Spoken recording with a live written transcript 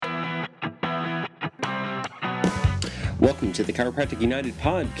Welcome to the Chiropractic United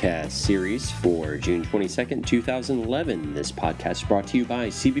podcast series for June 22nd, 2011. This podcast is brought to you by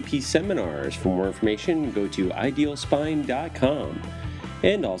CBP Seminars. For more information, go to idealspine.com.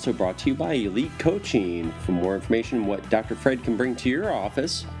 And also brought to you by Elite Coaching. For more information on what Dr. Fred can bring to your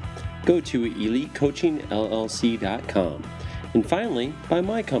office, go to elitecoachingllc.com. And finally, by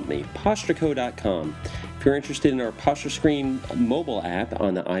my company, postureco.com. If you're interested in our Posture Screen mobile app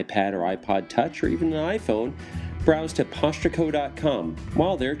on the iPad or iPod Touch or even an iPhone, browse to postureco.com.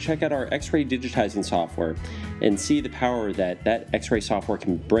 While there, check out our X-ray digitizing software and see the power that X-ray software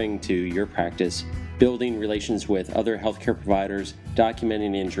can bring to your practice, building relations with other healthcare providers,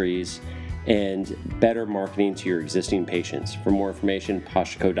 documenting injuries, and better marketing to your existing patients. For more information,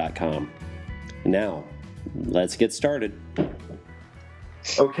 postureco.com. Now, let's get started.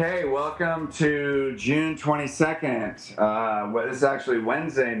 Okay, welcome to June 22nd. This is actually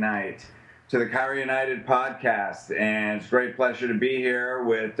Wednesday night to the Chiro United podcast, and it's a great pleasure to be here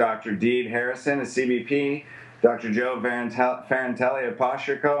with Dr. Deed Harrison of CBP, Dr. Joe Farantelli of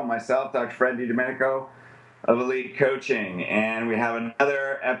PostureCo, and myself, Dr. Fred DiDomenico of Elite Coaching. And we have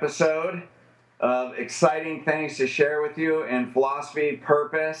another episode of exciting things to share with you in philosophy,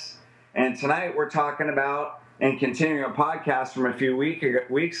 purpose, and tonight we're talking about and continuing a podcast from a few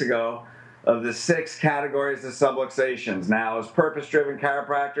weeks ago of the 6 categories of subluxations. Now, as purpose-driven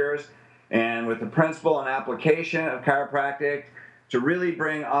chiropractors, and with the principle and application of chiropractic to really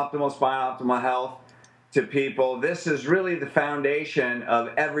bring optimal spine, optimal health to people, this is really the foundation of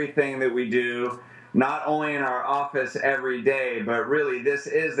everything that we do, not only in our office every day, but really this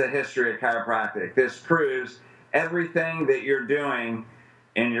is the history of chiropractic. This proves everything that you're doing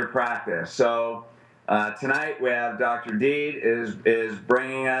in your practice. So tonight we have Dr. Deed is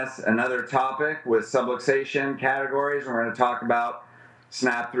bringing us another topic with subluxation categories, and we're going to talk about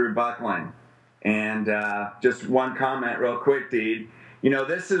snap through buckling. And just one comment real quick, Deed. You know,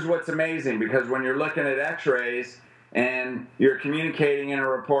 this is what's amazing, because when you're looking at x-rays and you're communicating in a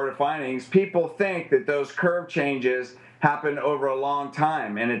report of findings, people think that those curve changes happen over a long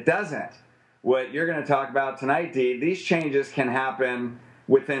time, and it doesn't. What you're going to talk about tonight, Deed, these changes can happen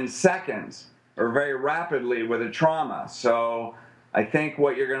within seconds or very rapidly with a trauma. So I think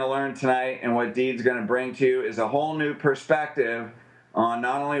what you're going to learn tonight and what Deed's going to bring to you is a whole new perspective on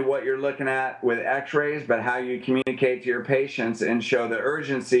not only what you're looking at with x-rays, but how you communicate to your patients and show the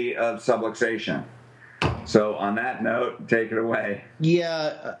urgency of subluxation. So on that note, take it away.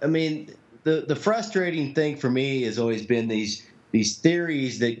 Yeah, I mean, the frustrating thing for me has always been these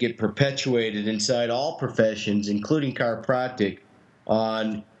theories that get perpetuated inside all professions, including chiropractic,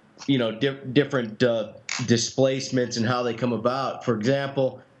 on different displacements and how they come about. For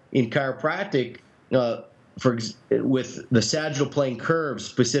example, in chiropractic, with the sagittal plane curves,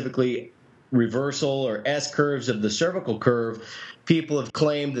 specifically reversal or S curves of the cervical curve, people have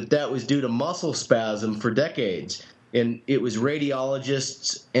claimed that was due to muscle spasm for decades. And it was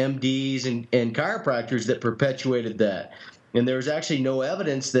radiologists, MDs, and chiropractors that perpetuated that. And there's actually no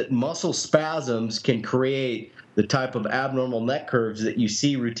evidence that muscle spasms can create the type of abnormal neck curves that you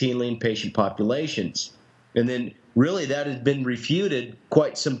see routinely in patient populations. And then really that has been refuted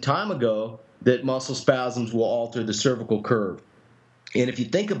quite some time ago, that muscle spasms will alter the cervical curve. And if you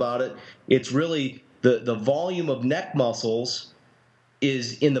think about it, it's really the volume of neck muscles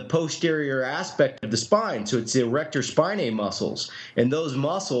is in the posterior aspect of the spine. So it's the erector spinae muscles. And those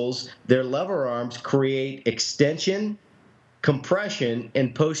muscles, their lever arms, create extension, compression,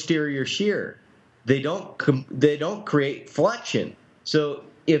 and posterior shear. They don't create flexion. So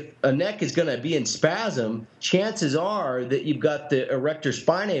if a neck is going to be in spasm, chances are that you've got the erector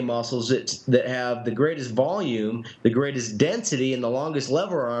spinae muscles that have the greatest volume, the greatest density, and the longest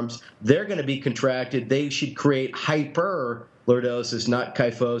lever arms. They're going to be contracted. They should create hyperlordosis, not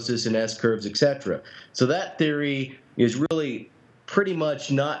kyphosis and S curves, etc. So that theory is really pretty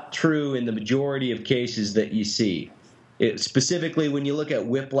much not true in the majority of cases that you see. Specifically, when you look at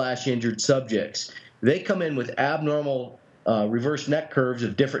whiplash-injured subjects, they come in with abnormal reverse neck curves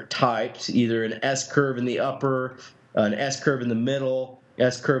of different types, either an S curve in the upper, an S curve in the middle,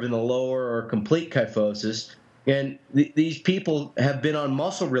 S curve in the lower, or complete kyphosis. And these people have been on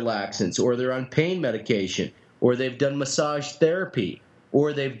muscle relaxants, or they're on pain medication, or they've done massage therapy,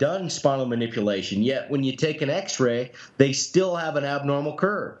 or they've done spinal manipulation. Yet when you take an x-ray, they still have an abnormal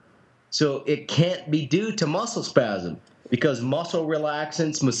curve. So it can't be due to muscle spasm, because muscle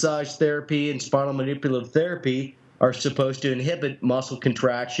relaxants, massage therapy, and spinal manipulative therapy are supposed to inhibit muscle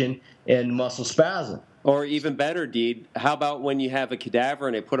contraction and muscle spasm. Or even better, Deed, how about when you have a cadaver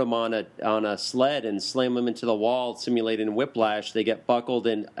and they put them on a sled and slam them into the wall, simulating whiplash, they get buckled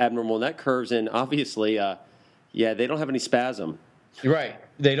and abnormal neck curves, and obviously Yeah, they don't have any spasm. Right.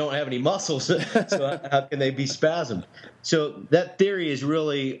 They don't have any muscles, so how can they be spasmed? So that theory is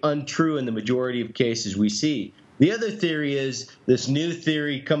really untrue in the majority of cases we see. The other theory is this new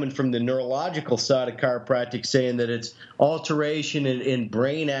theory coming from the neurological side of chiropractic, saying that it's alteration in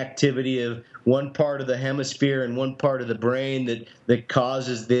brain activity of one part of the hemisphere and one part of the brain that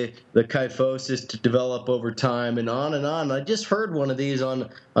causes the kyphosis to develop over time, and on and on. I just heard one of these on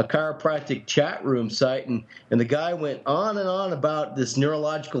a chiropractic chat room site, and the guy went on and on about this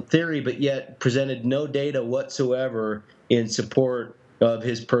neurological theory, but yet presented no data whatsoever in support of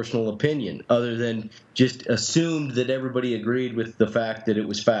his personal opinion, other than just assumed that everybody agreed with the fact that it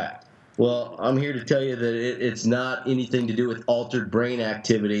was fact. Well, I'm here to tell you that it's not anything to do with altered brain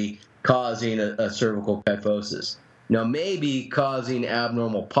activity causing a cervical kyphosis. Now, maybe causing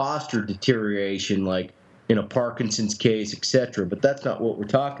abnormal posture deterioration, like in a Parkinson's case, etc., but that's not what we're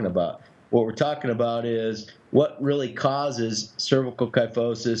talking about. What we're talking about is what really causes cervical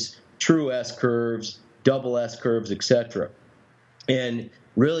kyphosis, true S curves, double S curves, etc. And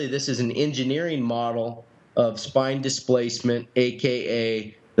really, this is an engineering model of spine displacement,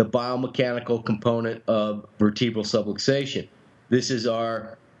 a.k.a. the biomechanical component of vertebral subluxation. This is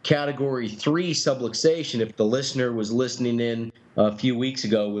our Category 3 subluxation, if the listener was listening in a few weeks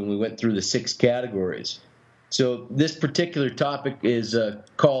ago when we went through the 6 categories. So this particular topic is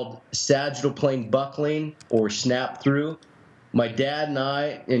called sagittal plane buckling, or snap through. My dad and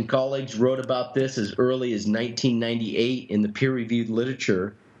I in college wrote about this as early as 1998 in the peer-reviewed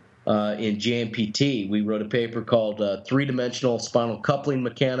literature in JMPT. We wrote a paper called Three-Dimensional Spinal Coupling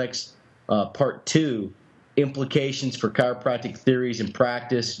Mechanics, Part 2, Implications for Chiropractic Theories and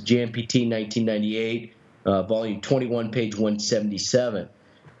Practice, JMPT 1998, Volume 21, page 177.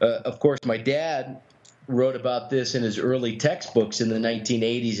 Of course, my dad wrote about this in his early textbooks in the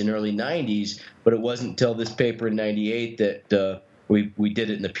 1980s and early 90s, but it wasn't until this paper in 98 that we did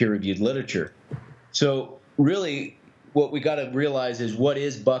it in the peer-reviewed literature. So really, what we got to realize is, what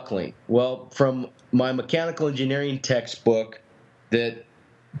is buckling? Well, from my mechanical engineering textbook that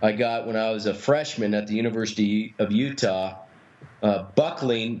I got when I was a freshman at the University of Utah,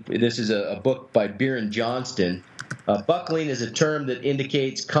 buckling, this is a book by Beer Johnston. Buckling is a term that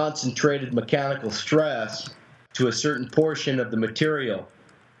indicates concentrated mechanical stress to a certain portion of the material,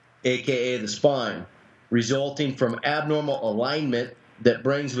 aka the spine, resulting from abnormal alignment that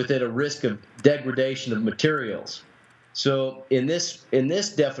brings with it a risk of degradation of materials. So in this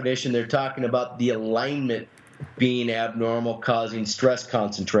definition, they're talking about the alignment being abnormal, causing stress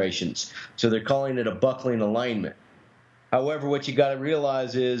concentrations. So they're calling it a buckling alignment. However, what you got to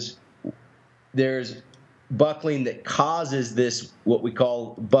realize is there's buckling that causes this, what we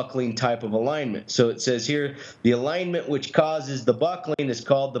call buckling type of alignment. So it says here, the alignment which causes the buckling is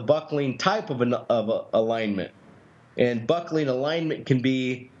called the buckling type of alignment. And buckling alignment can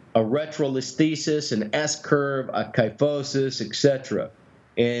be a retrolisthesis, an S-curve, a kyphosis, etc.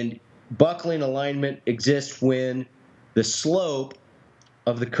 And buckling alignment exists when the slope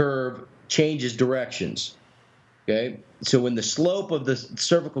of the curve changes directions. Okay? So when the slope of the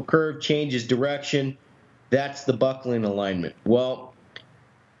cervical curve changes direction, that's the buckling alignment. Well,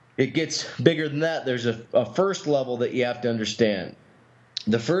 it gets bigger than that. There's a first level that you have to understand.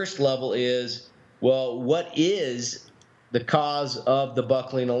 The first level is, well, what is the cause of the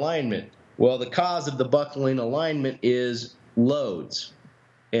buckling alignment? Well, the cause of the buckling alignment is loads.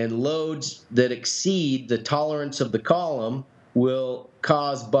 And loads that exceed the tolerance of the column will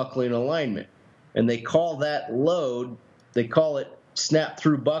cause buckling alignment. And they call that load, they call it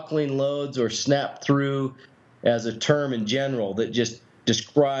snap-through buckling loads, or snap-through as a term in general that just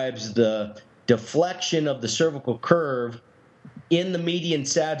describes the deflection of the cervical curve in the median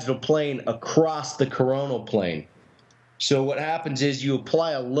sagittal plane across the coronal plane. So what happens is you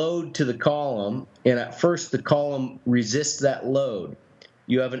apply a load to the column, and at first the column resists that load.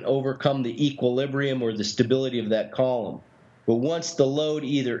 You haven't overcome the equilibrium or the stability of that column. But once the load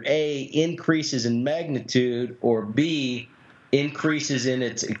either A, increases in magnitude, or B, increases in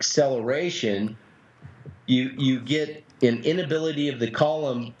its acceleration, you get an inability of the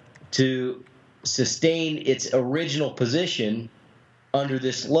column to sustain its original position under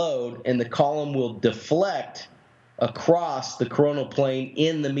this load, and the column will deflect across the coronal plane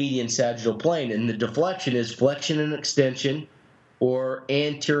in the median sagittal plane. And the deflection is flexion and extension, or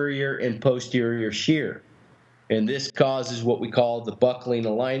anterior and posterior shear. And this causes what we call the buckling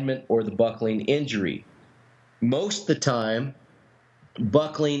alignment or the buckling injury. Most of the time,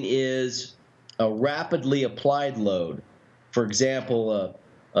 buckling is a rapidly applied load. For example,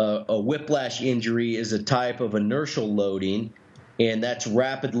 a whiplash injury is a type of inertial loading, and that's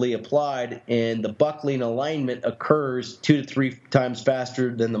rapidly applied, and the buckling alignment occurs 2 to 3 times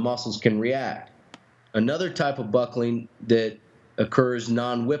faster than the muscles can react. Another type of buckling that occurs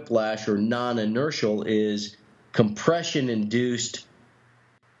non-whiplash or non-inertial is compression-induced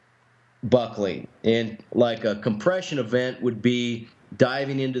buckling. And like a compression event would be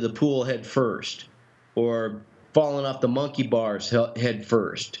diving into the pool head first, or falling off the monkey bars head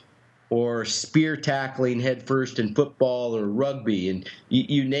first, or spear tackling head first in football or rugby, and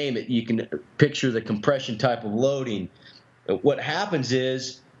you name it. You can picture the compression type of loading. What happens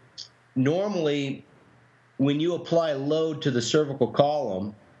is, normally when you apply load to the cervical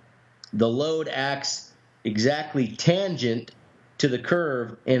column, the load acts exactly tangent to the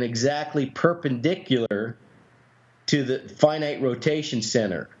curve and exactly perpendicular to the finite rotation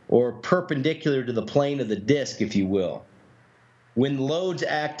center, or perpendicular to the plane of the disc, if you will. When loads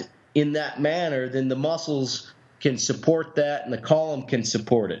act in that manner, then the muscles can support that and the column can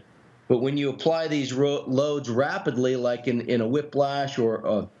support it. But when you apply these loads rapidly, like in a whiplash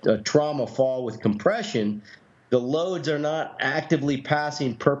or a trauma fall with compression, the loads are not actively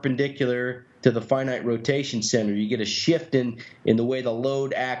passing perpendicular to the finite rotation center. You get a shift in the way the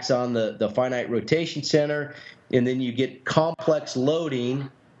load acts on the finite rotation center, and then you get complex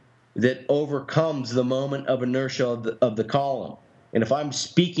loading that overcomes the moment of inertia of the column. And if I'm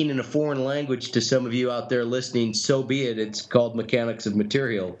speaking in a foreign language to some of you out there listening, so be it. It's called mechanics of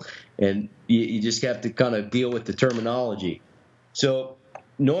material, and you just have to kind of deal with the terminology. So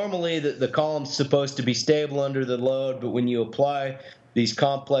normally the column's supposed to be stable under the load, but when you apply these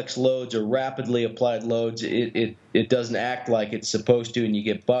complex loads or rapidly applied loads, it doesn't act like it's supposed to, and you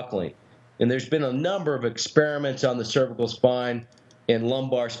get buckling. And there's been a number of experiments on the cervical spine and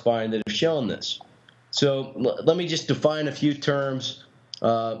lumbar spine that have shown this. So let me just define a few terms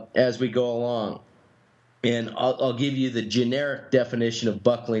as we go along. And I'll give you the generic definition of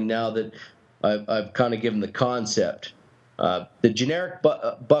buckling now that I've kind of given the concept. The generic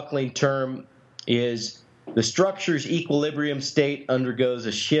buckling term is the structure's equilibrium state undergoes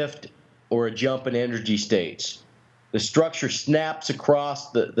a shift or a jump in energy states. The structure snaps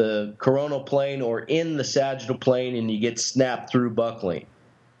across the coronal plane or in the sagittal plane, and you get snapped through buckling.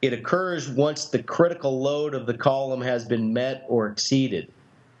 It occurs once the critical load of the column has been met or exceeded.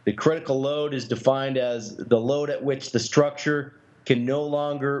 The critical load is defined as the load at which the structure can no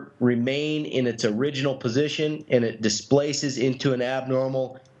longer remain in its original position, and it displaces into an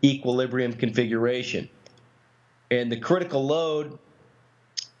abnormal equilibrium configuration. And the critical load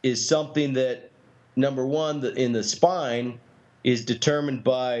is something that, number one, in the spine, is determined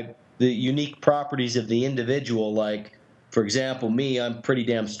by the unique properties of the individual. Like, for example, me, I'm pretty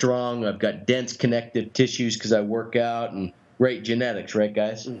damn strong. I've got dense connective tissues because I work out, and great genetics, right,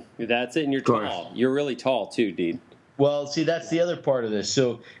 guys? That's it, and you're tall. You're really tall, too, dude. Well, see, that's the other part of this.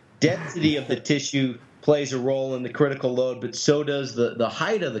 So density of the tissue plays a role in the critical load, but so does the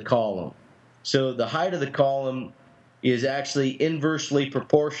height of the column. So the height of the column is actually inversely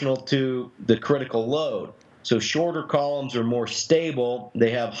proportional to the critical load. So shorter columns are more stable.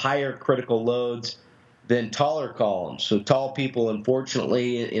 They have higher critical loads than taller columns. So tall people,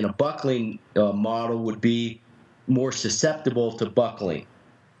 unfortunately, in a buckling model would be more susceptible to buckling.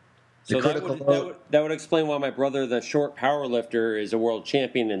 So that would explain why my brother, the short power lifter, is a world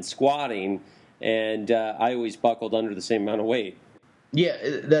champion in squatting, and I always buckled under the same amount of weight. Yeah,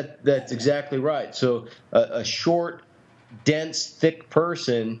 that's exactly right. So a short, dense, thick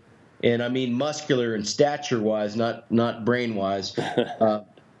person, and I mean muscular and stature-wise, not brain-wise,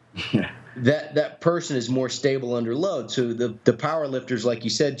 that person is more stable under load. So the power lifters, like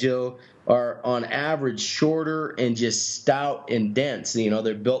you said, Joe, are on average shorter and just stout and dense. You know,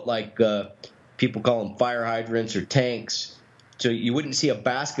 they're built like people call them fire hydrants or tanks. So you wouldn't see a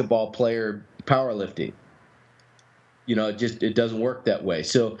basketball player powerlifting. You know, it doesn't work that way.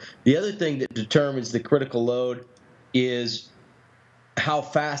 So the other thing that determines the critical load is how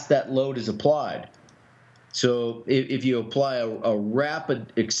fast that load is applied. So if you apply a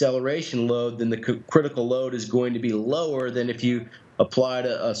rapid acceleration load, then the critical load is going to be lower than if you applied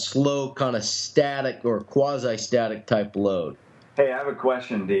a slow kind of static or quasi-static type load. Hey, I have a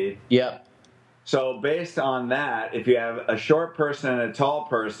question, Dee. Yep. So based on that, if you have a short person and a tall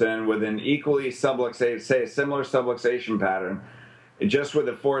person with an equally say a similar subluxation pattern, just with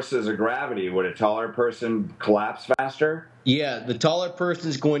the forces of gravity, would a taller person collapse faster? Yeah, the taller person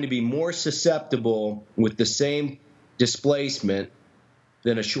is going to be more susceptible with the same displacement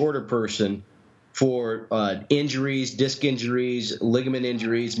than a shorter person for injuries, disc injuries, ligament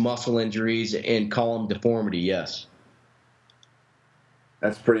injuries, muscle injuries, and column deformity, yes.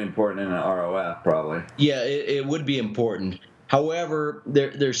 That's pretty important in an ROF, probably. Yeah, it would be important. However,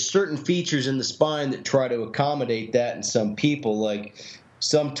 there's certain features in the spine that try to accommodate that in some people. Like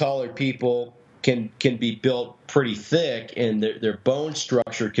some taller people can be built pretty thick, and their bone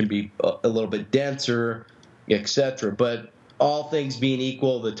structure can be a little bit denser, etc. But all things being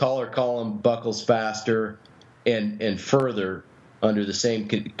equal, the taller column buckles faster and further under the same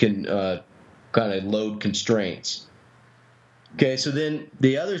kind of load constraints. Okay, so then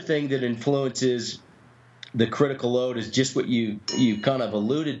the other thing that influences the critical load is just what you kind of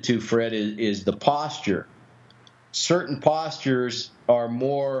alluded to, Fred, is the posture. Certain postures are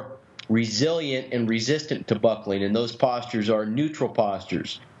more resilient and resistant to buckling, and those postures are neutral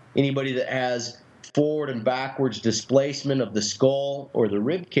postures. Anybody that has forward and backwards displacement of the skull or the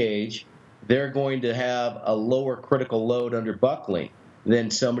rib cage, they're going to have a lower critical load under buckling than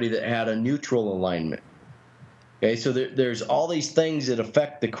somebody that had a neutral alignment. Okay, so there's all these things that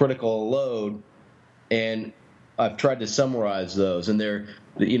affect the critical load, and I've tried to summarize those, and they're,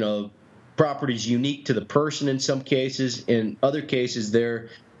 properties unique to the person in some cases. In other cases, they're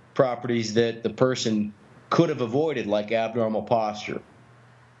properties that the person could have avoided, like abnormal posture.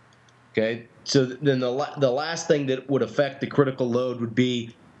 Okay, so then the last thing that would affect the critical load would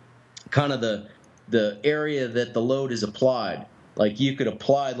be kind of the area that the load is applied. Like you could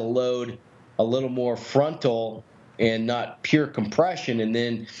apply the load a little more frontal and not pure compression, and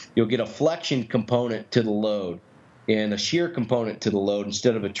then you'll get a flexion component to the load and a shear component to the load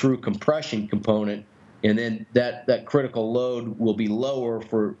instead of a true compression component, and then that critical load will be lower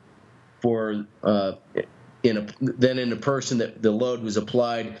in a person that the load was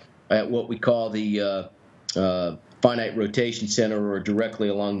applied at what we call the finite rotation center, or directly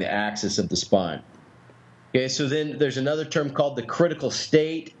along the axis of the spine. Okay, so then there's another term called the critical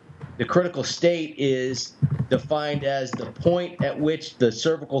state. The critical state is defined as the point at which the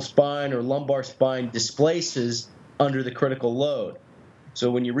cervical spine or lumbar spine displaces under the critical load. So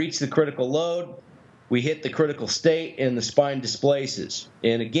when you reach the critical load, we hit the critical state and the spine displaces.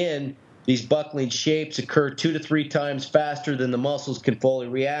 And again, these buckling shapes occur 2 to 3 times faster than the muscles can fully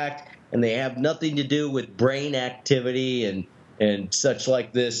react, and they have nothing to do with brain activity and such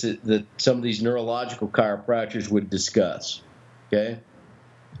like this that some of these neurological chiropractors would discuss. Okay?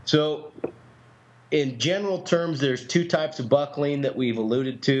 So in general terms, there's 2 types of buckling that we've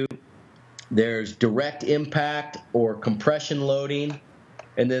alluded to. There's direct impact or compression loading,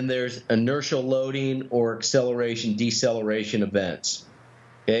 and then there's inertial loading or acceleration, deceleration events.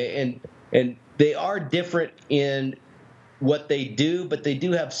 Okay, and they are different in what they do, but they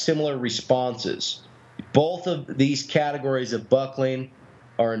do have similar responses. Both of these categories of buckling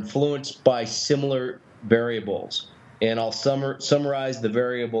are influenced by similar variables. And I'll summarize the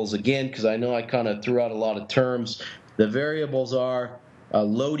variables again, because I know I kind of threw out a lot of terms. The variables are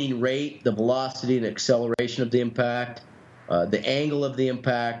loading rate, the velocity and acceleration of the impact, the angle of the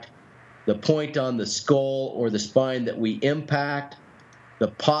impact, the point on the skull or the spine that we impact, the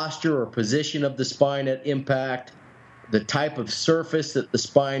posture or position of the spine at impact, the type of surface that the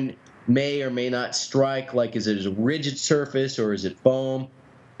spine may or may not strike, like is it a rigid surface or is it foam,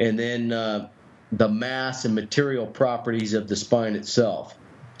 and then the mass and material properties of the spine itself.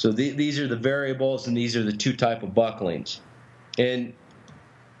 So these are the variables, and these are the 2 types of bucklings. And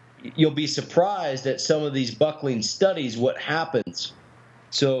you'll be surprised at some of these buckling studies what happens.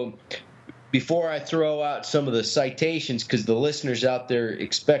 So before I throw out some of the citations, because the listeners out there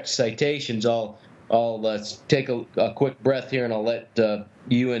expect citations, I'll take a quick breath here, and I'll let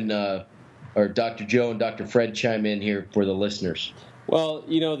you and or Dr. Joe and Dr. Fred chime in here for the listeners. Well,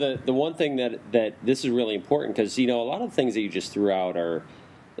 the one thing that this is really important, because a lot of the things that you just threw out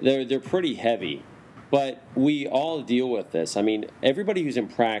they're pretty heavy, but we all deal with this. I mean, everybody who's in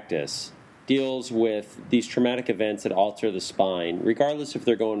practice deals with these traumatic events that alter the spine, regardless if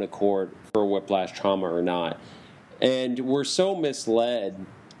they're going to court for whiplash trauma or not. And we're so misled,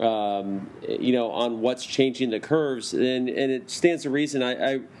 on what's changing the curves, and it stands to reason.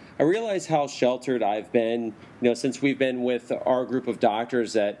 I realize how sheltered I've been, since we've been with our group of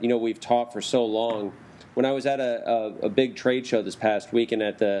doctors that, we've taught for so long. When I was at a big trade show this past weekend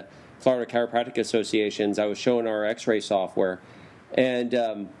at the Florida Chiropractic Associations, I was showing our x-ray software, and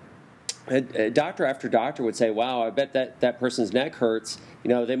doctor after doctor would say, wow, I bet that person's neck hurts.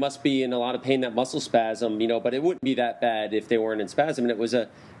 They must be in a lot of pain, that muscle spasm, but it wouldn't be that bad if they weren't in spasm. And it was a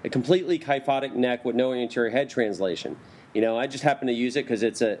completely kyphotic neck with no anterior head translation. I just happen to use it because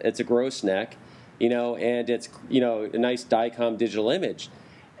it's a gross neck, and it's, a nice DICOM digital image.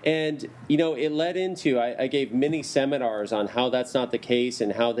 And, it led into, I gave many seminars on how that's not the case,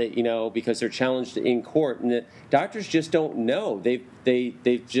 and how they, because they're challenged in court, and the doctors just don't know.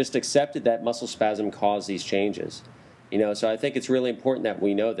 They've just accepted that muscle spasm caused these changes. So I think it's really important that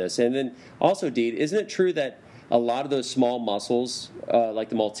we know this. And then also, Deed, isn't it true that a lot of those small muscles, like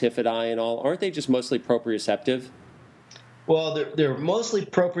the multifidi and all, aren't they just mostly proprioceptive? Well, they're mostly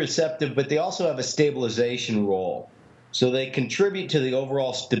proprioceptive, but they also have a stabilization role. So they contribute to the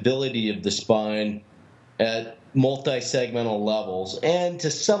overall stability of the spine at multi-segmental levels, and to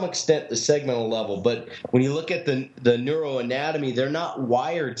some extent the segmental level. But when you look at the neuroanatomy, they're not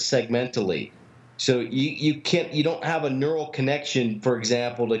wired segmentally. So you don't have a neural connection, for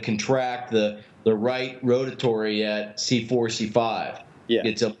example, to contract the right rotatory at C4, C5. Yeah.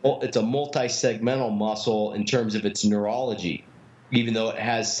 It's a multi-segmental muscle in terms of its neurology, even though it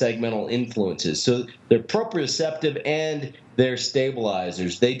has segmental influences. So they're proprioceptive and they're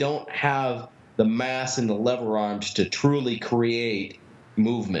stabilizers. They don't have the mass in the lever arms to truly create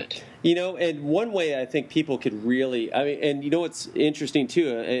movement. And one way I think people could really, and what's interesting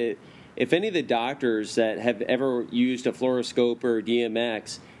too, if any of the doctors that have ever used a fluoroscope or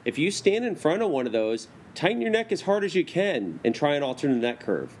DMX, if you stand in front of one of those, tighten your neck as hard as you can and try and alter the neck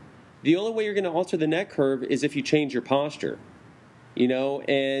curve. The only way you're going to alter the neck curve is if you change your posture.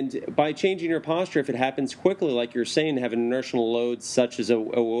 And by changing your posture, if it happens quickly, like you're saying, have an inertial load such as a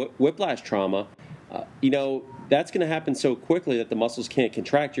whiplash trauma, that's going to happen so quickly that the muscles can't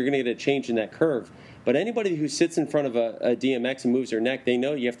contract. You're going to get a change in that curve. But anybody who sits in front of a DMX and moves their neck, they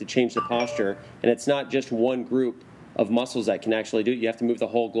know you have to change the posture. And it's not just one group of muscles that can actually do it. You have to move the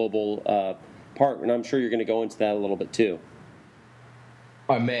whole global part. And I'm sure you're going to go into that a little bit too.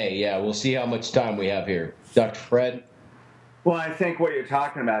 I may, yeah. We'll see how much time we have here. Dr. Fred? Well, I think what you're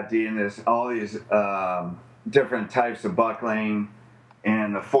talking about, Dean, is all these different types of buckling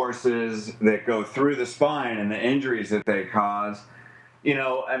and the forces that go through the spine and the injuries that they cause.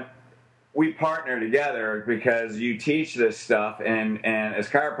 And we partner together because you teach this stuff, and as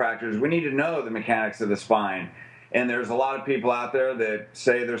chiropractors, we need to know the mechanics of the spine. And there's a lot of people out there that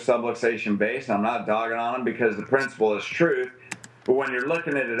say they're subluxation based. I'm not dogging on them because the principle is truth. But when you're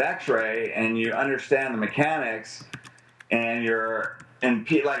looking at an X-ray and you understand the mechanics, and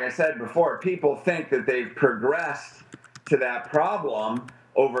like I said before, people think that they've progressed to that problem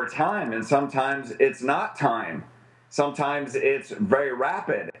over time, and sometimes it's not time. Sometimes it's very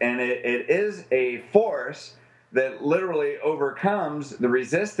rapid, and it is a force that literally overcomes the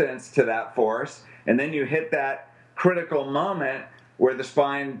resistance to that force, and then you hit that critical moment where the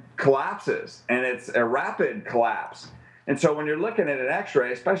spine collapses, and it's a rapid collapse. And so when you're looking at an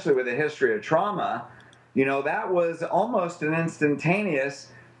X-ray, especially with a history of trauma, that was almost an instantaneous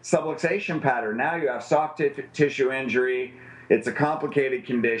subluxation pattern. Now you have soft tissue injury. It's a complicated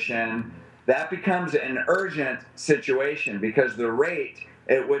condition. That becomes an urgent situation because the rate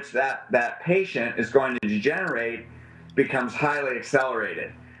at which that patient is going to degenerate becomes highly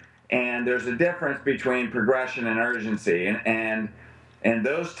accelerated. And there's a difference between progression and urgency. And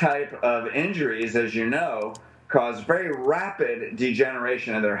those type of injuries, as you know, cause very rapid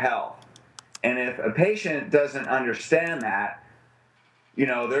degeneration of their health. And if a patient doesn't understand that,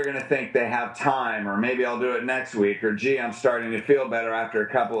 they're going to think they have time, or maybe I'll do it next week, or gee, I'm starting to feel better after a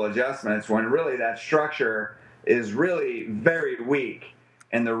couple adjustments, when really that structure is really very weak.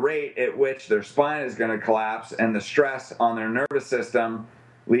 And the rate at which their spine is going to collapse and the stress on their nervous system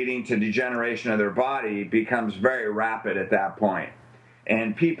leading to degeneration of their body becomes very rapid at that point.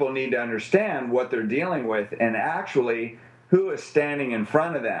 And people need to understand what they're dealing with and actually who is standing in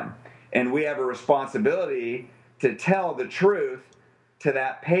front of them. And we have a responsibility to tell the truth to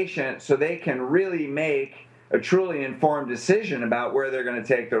that patient so they can really make a truly informed decision about where they're going to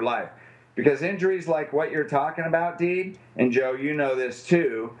take their life. Because injuries like what you're talking about, Deed, and Joe, you know this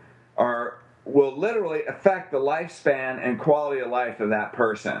too, will literally affect the lifespan and quality of life of that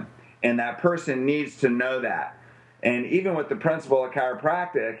person. And that person needs to know that. And even with the principle of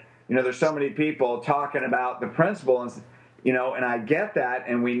chiropractic, there's so many people talking about the principle, and I get that,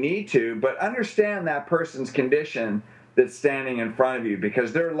 and we need to, but understand that person's condition that's standing in front of you,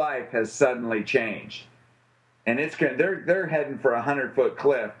 because their life has suddenly changed. And they're heading for a 100-foot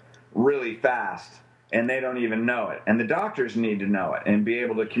cliff really fast, and they don't even know it. And the doctors need to know it and be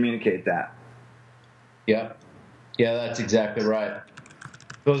able to communicate that. Yeah, that's exactly right.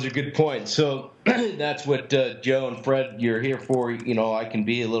 Those are good points. So that's what Joe and Fred, you're here for. I can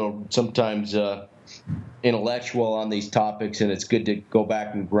be a little sometimes intellectual on these topics, and it's good to go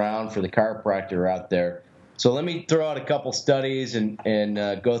back and ground for the chiropractor out there. So let me throw out a couple studies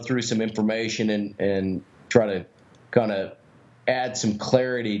and go through some information and try to kind of add some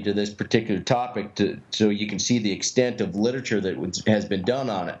clarity to this particular topic so you can see the extent of literature that has been done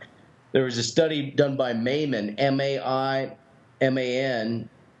on it. There was a study done by Mayman, M-A-I-M-A-N,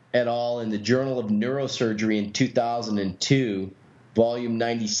 et al. In the Journal of Neurosurgery in 2002, volume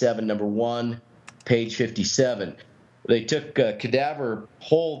 97, number 1, page 57. They took cadaver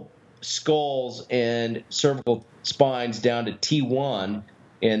whole skulls and cervical spines down to T1,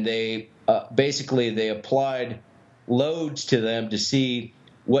 and they basically applied loads to them to see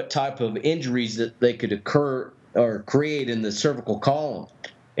what type of injuries that they could occur or create in the cervical column.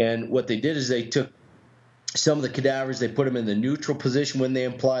 And what they did is they took some of the cadavers, they put them in the neutral position when they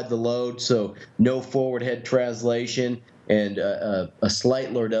applied the load, so no forward head translation and a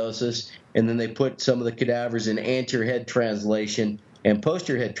slight lordosis. And then they put some of the cadavers in anterior head translation and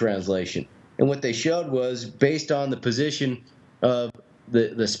posterior head translation. And what they showed was, based on the position of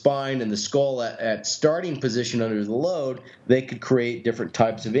the spine and the skull at starting position under the load, they could create different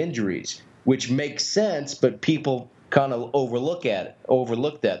types of injuries, which makes sense, but people kind of overlook that.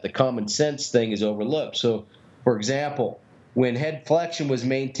 The common sense thing is overlooked. So, for example, when head flexion was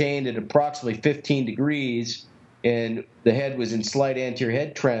maintained at approximately 15 degrees and the head was in slight anterior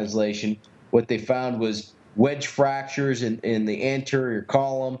head translation, what they found was wedge fractures in the anterior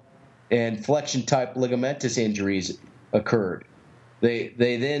column and flexion-type ligamentous injuries occurred. They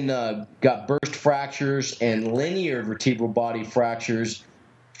then got burst fractures and linear vertebral body fractures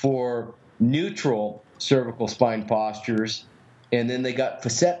for neutral cervical spine postures, and then they got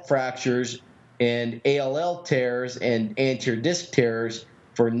facet fractures and ALL tears and anterior disc tears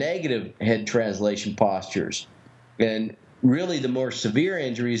for negative head translation postures. And really the more severe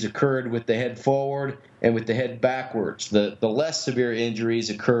injuries occurred with the head forward and with the head backwards. The less severe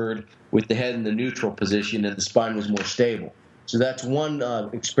injuries occurred with the head in the neutral position and the spine was more stable. So that's one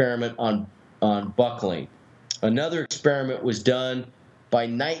experiment on buckling. Another experiment was done by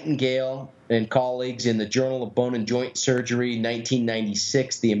Nightingale and colleagues in the Journal of Bone and Joint Surgery,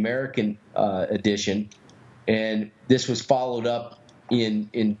 1996, the American edition. And this was followed up in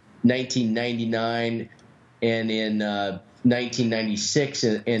 1999 and in 1996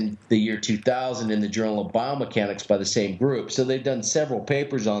 in the year 2000 in the Journal of Biomechanics by the same group. So they've done several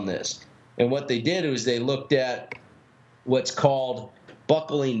papers on this. And what they did was they looked at what's called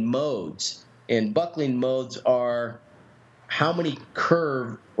buckling modes. And buckling modes are how many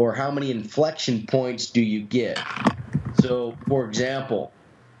curve or how many inflection points do you get. So, for example,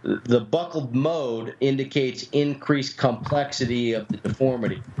 the buckled mode indicates increased complexity of the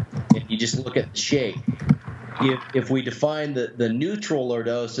deformity. If you just look at the shape. If we define the neutral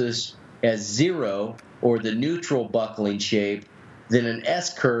lordosis as 0 or the neutral buckling shape, then an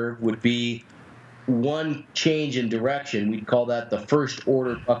S-curve would be one change in direction. We'd call that the first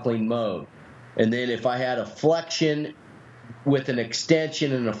order buckling mode. And then if I had a flexion with an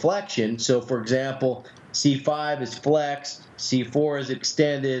extension and a flexion, so for example, C5 is flexed, C4 is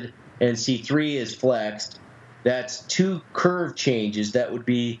extended, and C3 is flexed, that's two curve changes. That would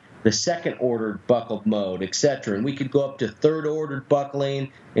be the second ordered buckled mode, etc. And we could go up to third ordered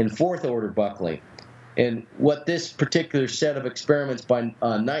buckling and fourth ordered buckling. And what this particular set of experiments by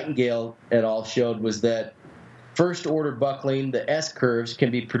Nightingale et al. Showed was that first order buckling, the S-curves, can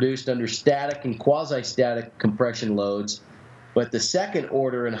be produced under static and quasi-static compression loads, but the second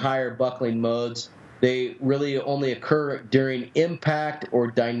order and higher buckling modes, they really only occur during impact or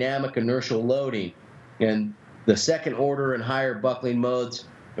dynamic inertial loading. And the second order and higher buckling modes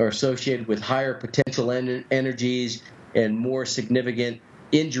are associated with higher potential energies and more significant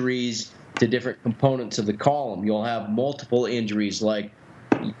injuries to different components of the column. You'll have multiple injuries, like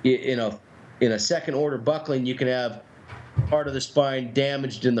in a second order buckling, you can have part of the spine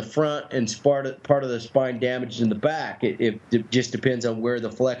damaged in the front and part of the spine damaged in the back. It just depends on where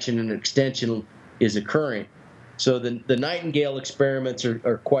the flexion and extension is occurring. So the Nightingale experiments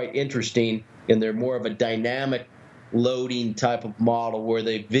are quite interesting, and they're more of a dynamic loading type of model where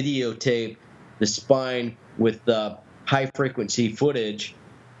they videotape the spine with high-frequency footage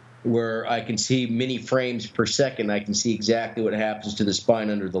where I can see many frames per second. I can see exactly what happens to the spine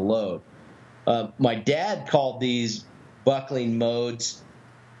under the load. My dad called these buckling modes.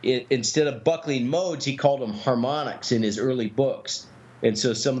 Instead of buckling modes, he called them harmonics in his early books. And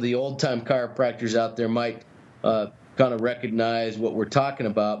so some of the old-time chiropractors out there might kind of recognize what we're talking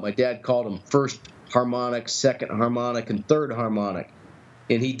about. My dad called them first harmonic, second harmonic, and third harmonic.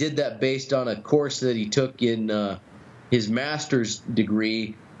 And he did that based on a course that he took in his master's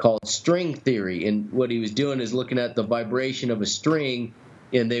degree called string theory. And what he was doing is looking at the vibration of a string,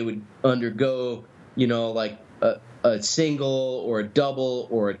 and they would undergo, like a single or a double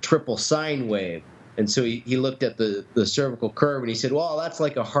or a triple sine wave. And so he looked at the cervical curve, and he said, well, that's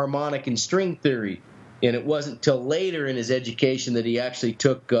like a harmonic in string theory. And it wasn't till later in his education that he actually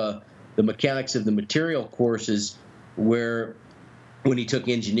took the mechanics of the material courses, where when he took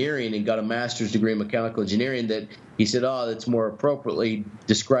engineering and got a master's degree in mechanical engineering, that he said, oh, that's more appropriately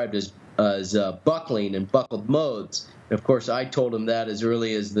described as buckling and buckled modes. And of course, I told him that as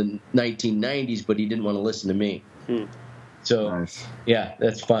early as the 1990s, but he didn't want to listen to me. So, nice. Yeah,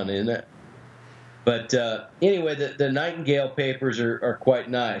 that's fun, isn't it? But anyway, the Nightingale papers are quite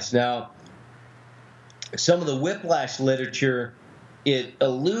nice. Now, some of the whiplash literature, it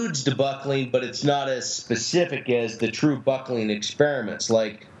alludes to buckling, but it's not as specific as the true buckling experiments.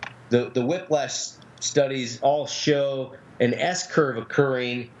 Like the whiplash studies all show an S-curve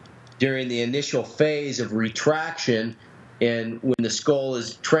occurring during the initial phase of retraction, and when the skull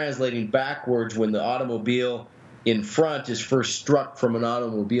is translating backwards, when the automobile in front is first struck from an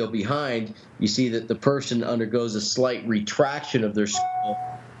automobile behind, you see that the person undergoes a slight retraction of their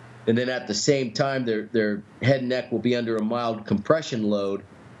skull. And then at the same time, their head and neck will be under a mild compression load,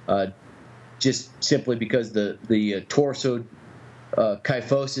 just simply because the torso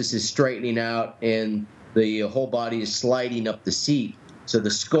kyphosis is straightening out and the whole body is sliding up the seat. So the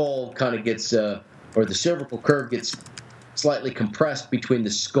skull kind of gets, or the cervical curve gets slightly compressed between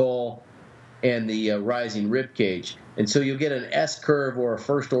the skull and the rising rib cage. And so you'll get an S-curve or a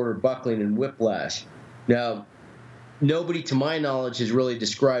first-order buckling in whiplash. Now, nobody, to my knowledge, has really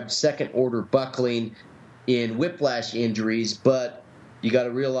described second-order buckling in whiplash injuries, but you got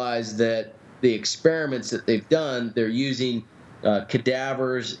to realize that the experiments that they've done, they're using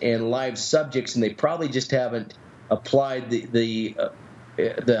cadavers and live subjects, and they probably just haven't applied the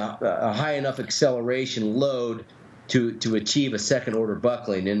high enough acceleration load to achieve a second-order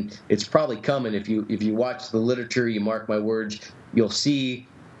buckling. And it's probably coming. If you watch the literature, you mark my words, you'll see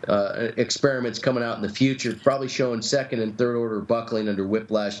experiments coming out in the future, probably showing second and third order buckling under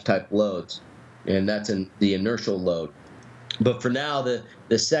whiplash type loads, and that's in the inertial load. But for now,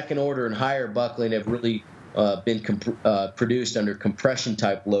 the second order and higher buckling have really been produced under compression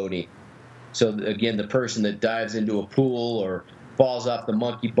type loading. So again, the person that dives into a pool or falls off the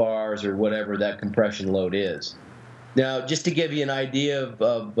monkey bars or whatever that compression load is. Now, just to give you an idea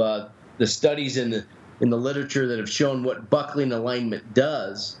of the studies in the literature that have shown what buckling alignment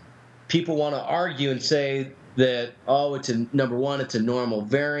does, people want to argue and say that, number one, it's a normal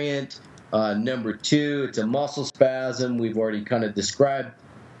variant. Number two, it's a muscle spasm. We've already kind of described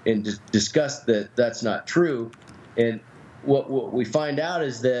and discussed that that's not true. And what we find out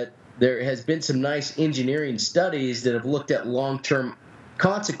is that there has been some nice engineering studies that have looked at long-term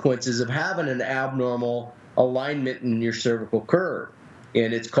consequences of having an abnormal alignment in your cervical curve.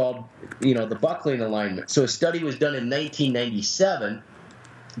 And it's called, the buckling alignment. So a study was done in 1997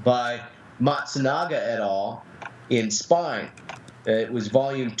 by Matsunaga et al. In Spine. It was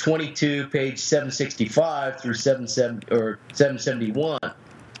volume 22, page 765 through 771.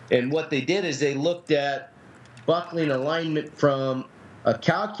 And what they did is they looked at buckling alignment from a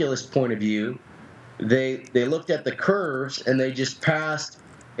calculus point of view. They looked at the curves, and they just passed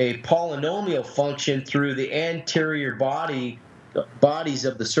a polynomial function through the anterior bodies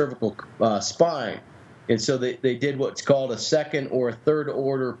of the cervical spine. And so they did what's called a second or third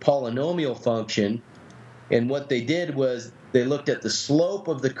order polynomial function. And what they did was they looked at the slope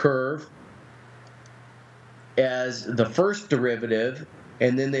of the curve as the first derivative,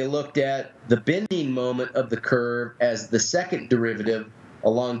 and then they looked at the bending moment of the curve as the second derivative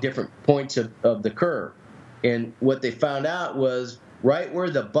along different points of the curve. And what they found out was right where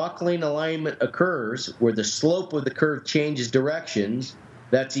the buckling alignment occurs, where the slope of the curve changes directions,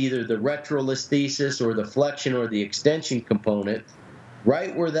 that's either the retrolesthesis or the flexion or the extension component,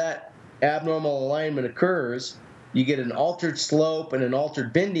 right where that abnormal alignment occurs, you get an altered slope and an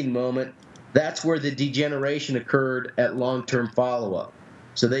altered bending moment. That's where the degeneration occurred at long-term follow-up.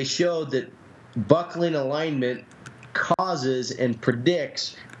 So they showed that buckling alignment causes and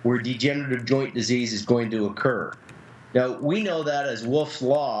predicts where degenerative joint disease is going to occur. Now, we know that as Wolff's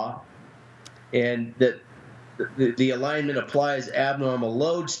Law, and that the alignment applies abnormal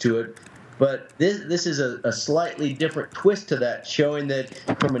loads to it, but this is a slightly different twist to that, showing that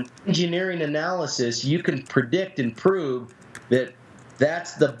from an engineering analysis, you can predict and prove that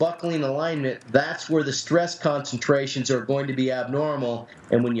that's the buckling alignment, that's where the stress concentrations are going to be abnormal,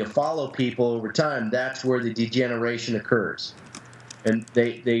 and when you follow people over time, that's where the degeneration occurs. And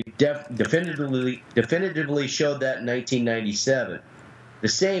they definitively showed that in 1997. The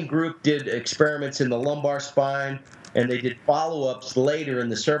same group did experiments in the lumbar spine, and they did follow-ups later in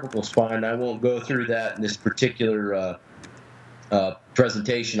the cervical spine. I won't go through that in this particular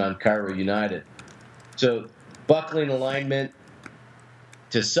presentation on Chiro United. So buckling alignment,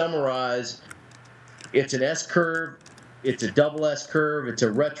 to summarize, it's an S-curve, it's a double S-curve, it's a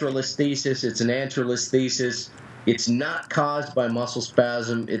retrolesthesis, it's an anterolesthesis, It's not caused by muscle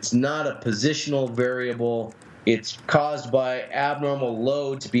spasm. It's not a positional variable. It's caused by abnormal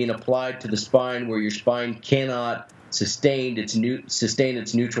loads being applied to the spine where your spine cannot sustain its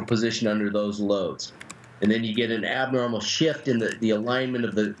neutral position under those loads. And then you get an abnormal shift in the alignment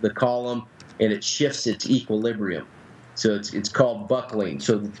of the column, and it shifts its equilibrium. So it's called buckling.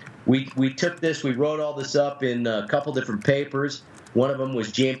 So we took this, we wrote all this up in a couple different papers. One of them was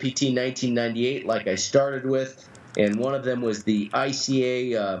JMPT 1998, like I started with, and one of them was the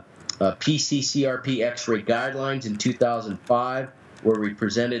ICA PCCRP X-ray guidelines in 2005, where we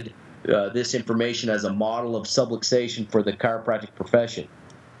presented this information as a model of subluxation for the chiropractic profession.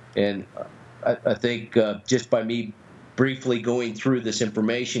 And I think just by me briefly going through this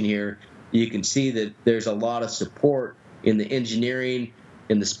information here, you can see that there's a lot of support in the engineering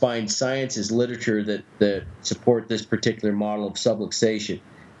and the spine sciences literature that support this particular model of subluxation,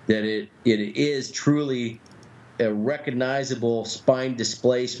 that it is truly a recognizable spine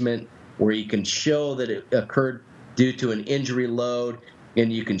displacement where you can show that it occurred due to an injury load,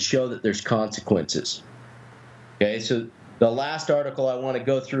 and you can show that there's consequences. Okay, so the last article I want to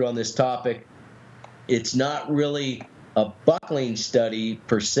go through on this topic, it's not really a buckling study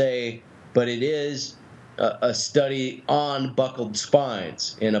per se, but it is a study on buckled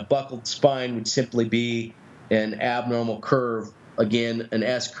spines. And a buckled spine would simply be an abnormal curve, again, an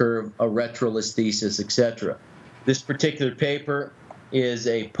S curve, a retrolisthesis, etc. This particular paper is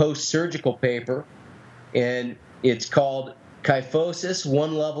a post-surgical paper, and it's called Kyphosis,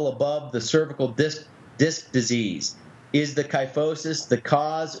 One Level Above the Cervical Disc Disease. Is the kyphosis the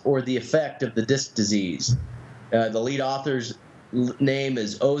cause or the effect of the disc disease? The lead author's name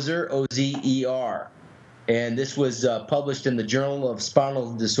is Ozer, O-Z-E-R. And this was published in the Journal of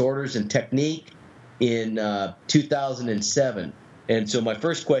Spinal Disorders and Technique in 2007. And so my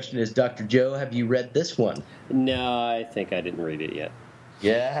first question is, Dr. Joe, have you read this one? No, I think I didn't read it yet.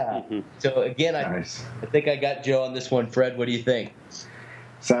 Yeah. Mm-hmm. So again, nice. I think I got Joe on this one. Fred, what do you think?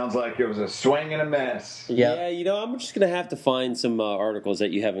 Sounds like it was a swing and a miss. Yeah, I'm just going to have to find some articles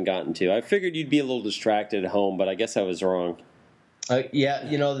that you haven't gotten to. I figured you'd be a little distracted at home, but I guess I was wrong.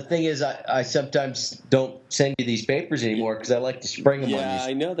 The thing is, I sometimes don't send you these papers anymore because I like to spring them on you. Yeah,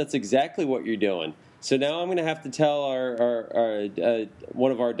 I know. That's exactly what you're doing. So now I'm going to have to tell our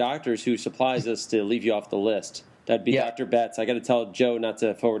one of our doctors who supplies us to leave you off the list. That'd be Dr. Betts. I got to tell Joe not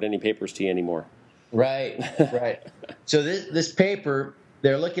to forward any papers to you anymore. Right. So this paper,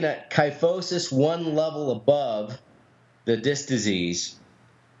 they're looking at kyphosis one level above the disc disease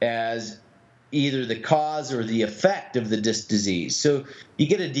as either the cause or the effect of the disc disease. So you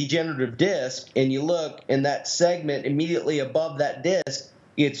get a degenerative disc, and you look, and that segment immediately above that disc,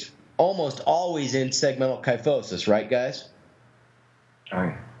 it's almost always in segmental kyphosis, right, guys?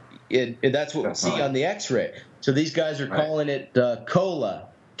 Right. That's what we see on the X-ray. So these guys are calling it COLA,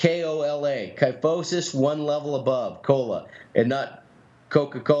 K-O-L-A, kyphosis one level above, COLA, and not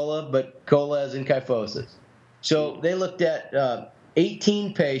Coca-Cola, but COLA as in kyphosis. So they looked at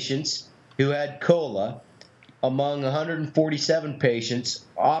 18 patients who had COLA among 147 patients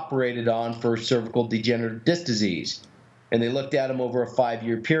operated on for cervical degenerative disc disease, and they looked at them over a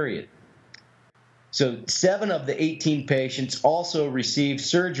 5-year period. So 7 of the 18 patients also received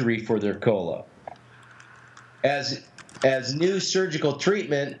surgery for their COLA. As new surgical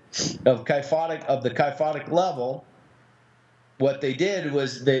treatment of the kyphotic level, what they did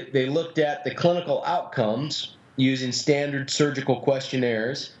was they looked at the clinical outcomes using standard surgical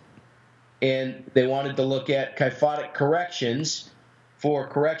questionnaires, and they wanted to look at kyphotic corrections for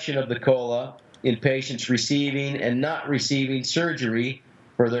correction of the COLA in patients receiving and not receiving surgery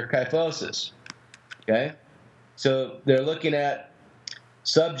for their kyphosis. Okay? So they're looking at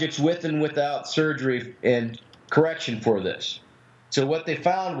subjects with and without surgery and correction for this. So what they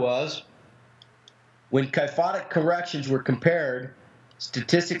found was when kyphotic corrections were compared,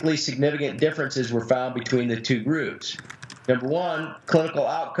 statistically significant differences were found between the two groups. Number one, clinical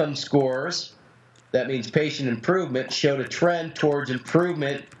outcome scores, that means patient improvement, showed a trend towards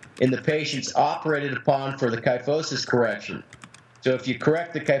improvement in the patients operated upon for the kyphosis correction. So if you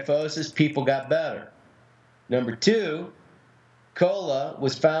correct the kyphosis, people got better. Number two, COLA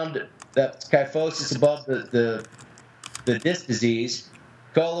was found that kyphosis above the disc disease,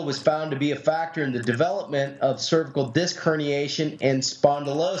 COLA was found to be a factor in the development of cervical disc herniation and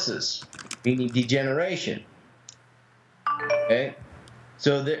spondylosis, meaning degeneration. Okay,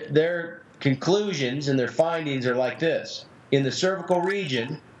 so their conclusions and their findings are like this. In the cervical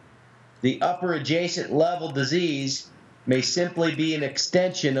region, the upper adjacent level disease may simply be an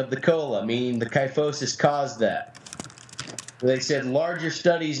extension of the COLA, meaning the kyphosis caused that. They said larger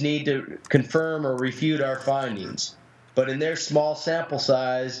studies need to confirm or refute our findings. But in their small sample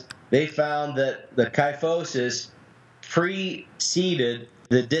size, they found that the kyphosis preceded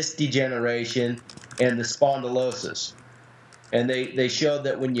the disc degeneration and the spondylosis. And they showed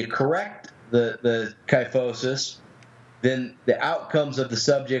that when you correct the kyphosis, then the outcomes of the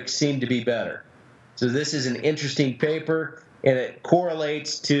subjects seem to be better. So this is an interesting paper, and it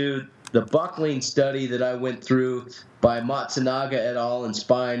correlates to the buckling study that I went through by Matsunaga et al. In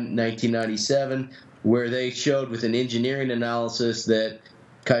Spine 1997, where they showed with an engineering analysis that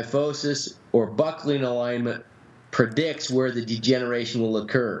kyphosis or buckling alignment predicts where the degeneration will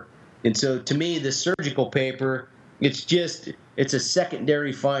occur. And so to me, the surgical paper, it's a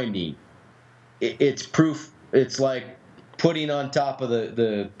secondary finding. It's proof. It's like putting on top of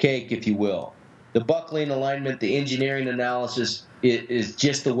the cake, if you will. The buckling alignment, the engineering analysis is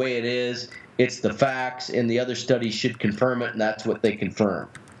just the way it is. It's the facts, and the other studies should confirm it, and that's what they confirm.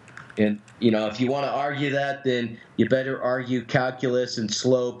 And, if you want to argue that, then you better argue calculus and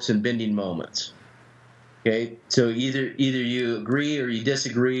slopes and bending moments. Okay? So either you agree or you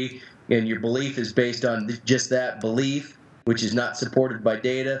disagree, and your belief is based on just that belief, which is not supported by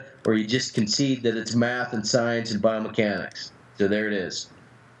data, or you just concede that it's math and science and biomechanics. So there it is.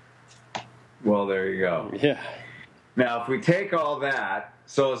 Well, there you go. Yeah. Now, if we take all that,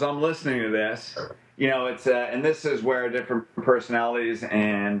 so as I'm listening to this, it's and this is where different personalities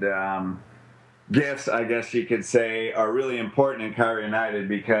and gifts, I guess you could say, are really important in Chiro United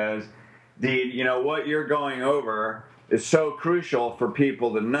because, what you're going over is so crucial for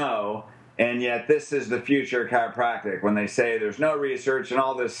people to know, and yet this is the future of chiropractic. When they say there's no research and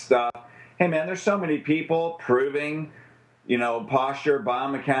all this stuff, hey man, there's so many people proving posture,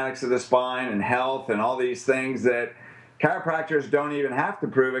 biomechanics of the spine, and health, and all these things that chiropractors don't even have to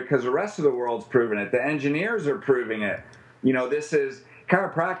prove it because the rest of the world's proving it. The engineers are proving it.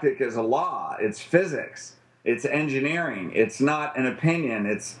 Chiropractic is a law. It's physics. It's engineering. It's not an opinion.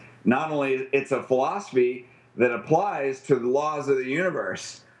 It's a philosophy that applies to the laws of the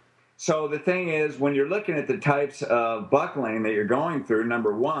universe. So the thing is, when you're looking at the types of buckling that you're going through,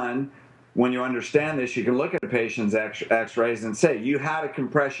 number one, when you understand this, you can look at a patient's x-rays and say, you had a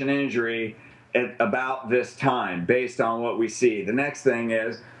compression injury at about this time based on what we see. The next thing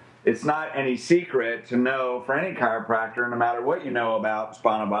is, it's not any secret to know for any chiropractor, no matter what you know about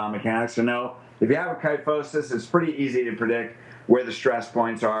spinal biomechanics, to know if you have a kyphosis, it's pretty easy to predict where the stress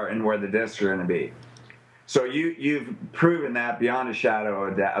points are and where the discs are going to be. So you've proven that beyond a shadow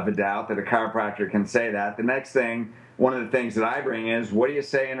of a doubt that a chiropractor can say that. The next thing, one of the things that I bring is, what do you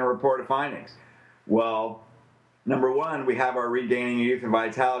say in a report of findings? Well, number one, we have our Regaining Youth and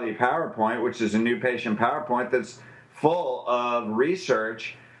Vitality PowerPoint, which is a new patient PowerPoint that's full of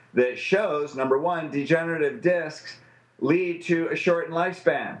research that shows, number one, degenerative discs lead to a shortened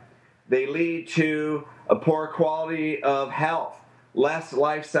lifespan. They lead to a poor quality of health, less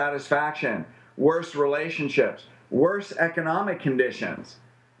life satisfaction, worse relationships, worse economic conditions.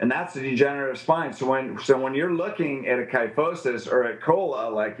 And that's the degenerative spine. So when you're looking at a kyphosis or a COLA,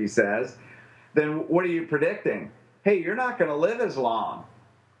 like he says, then what are you predicting? Hey, you're not going to live as long.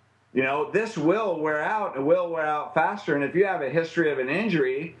 This will wear out, and will wear out faster. And if you have a history of an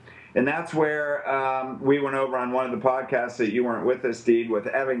injury, and that's where we went over on one of the podcasts that you weren't with us, Steve, with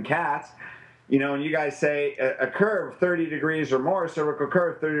Evan Katz, and you guys say a curve 30 degrees or more, cervical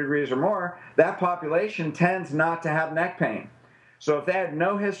curve 30 degrees or more, that population tends not to have neck pain. So if they had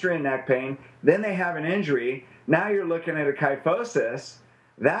no history of neck pain, then they have an injury, now you're looking at a kyphosis,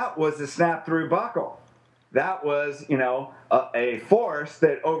 that was a snap-through buckle. That was, a force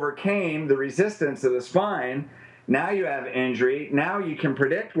that overcame the resistance of the spine. Now you have injury. Now you can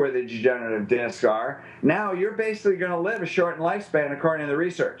predict where the degenerative discs are. Now you're basically going to live a shortened lifespan according to the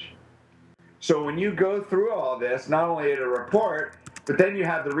research. So when you go through all this, not only at a report, but then you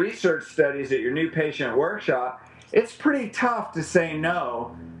have the research studies at your new patient workshop, it's pretty tough to say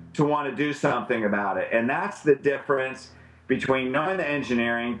no to want to do something about it. And that's the difference between knowing the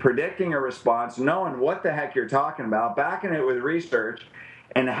engineering, predicting a response, knowing what the heck you're talking about, backing it with research,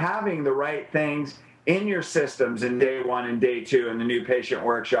 and having the right things in your systems in day one and day two in the new patient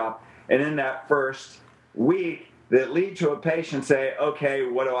workshop. And in that first week that lead to a patient say, okay,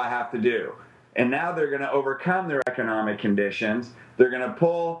 what do I have to do? And now they're going to overcome their economic conditions. They're going to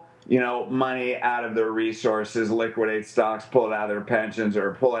pull money out of their resources, liquidate stocks, pull it out of their pensions,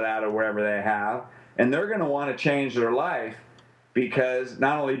 or pull it out of wherever they have. And they're going to want to change their life because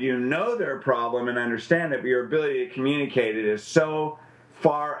not only do you know their problem and understand it, but your ability to communicate it is so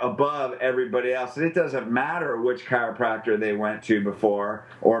far above everybody else that it doesn't matter which chiropractor they went to before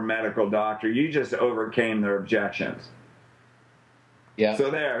or medical doctor. You just overcame their objections. Yeah.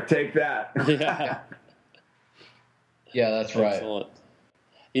 So there, take that. Yeah. Yeah, that's right. Excellent.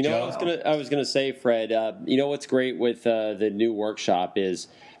 You know, I was gonna say, Fred. You know what's great with the new workshop is,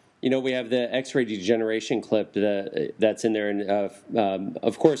 you know, we have the X-ray degeneration clip that's in there, and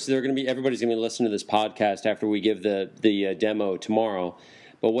of course, everybody's gonna be listening to this podcast after we give the demo tomorrow.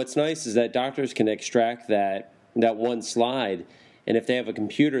 But what's nice is that doctors can extract that one slide, and if they have a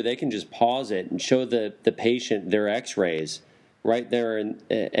computer, they can just pause it and show the patient their X-rays right there,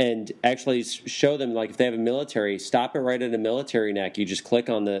 and actually show them, like if they have a military, stop it right at a military neck. You just click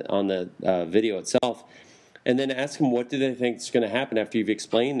on the video itself, and then ask them what do they think is going to happen after you've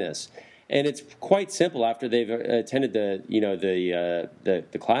explained this. And it's quite simple after they've attended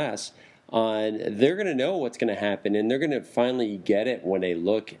the class. They're going to know what's going to happen, and they're going to finally get it when they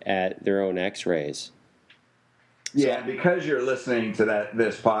look at their own X-rays. Yeah, because you're listening to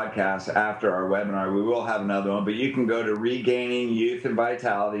this podcast after our webinar, we will have another one, but you can go to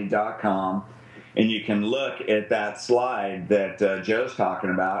regainingyouthandvitality.com and you can look at that slide that Joe's talking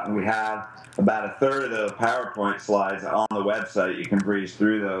about, and we have about a third of the PowerPoint slides on the website. You can breeze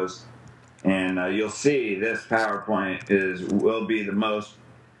through those, and you'll see this PowerPoint will be the most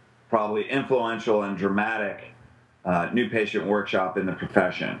probably influential and dramatic new patient workshop in the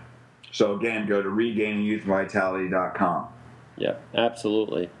profession. So again, go to regainingyouthandvitality.com. Yeah,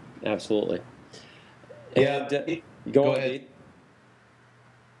 absolutely. Absolutely. And go ahead.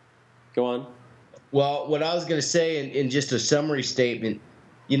 Go on. Well, what I was going to say in just a summary statement,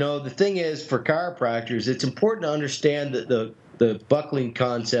 you know, the thing is for chiropractors, it's important to understand that the buckling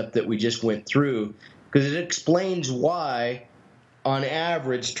concept that we just went through, because it explains why, on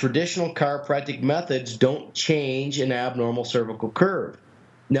average, traditional chiropractic methods don't change an abnormal cervical curve.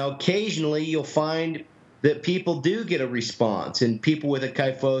 Now, occasionally, you'll find that people do get a response, and people with a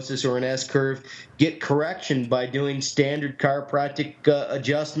kyphosis or an S-curve get correction by doing standard chiropractic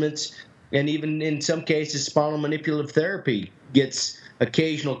adjustments, and even in some cases, spinal manipulative therapy gets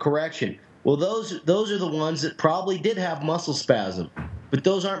occasional correction. Well, those are the ones that probably did have muscle spasm, but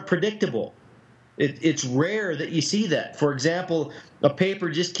those aren't predictable. It's rare that you see that. For example, a paper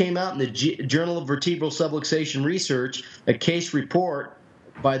just came out in the Journal of Vertebral Subluxation Research, a case report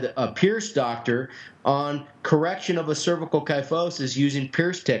by a Pierce doctor on correction of a cervical kyphosis using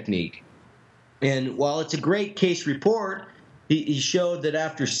Pierce technique. And while it's a great case report, he showed that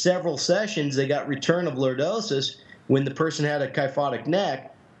after several sessions, they got return of lordosis when the person had a kyphotic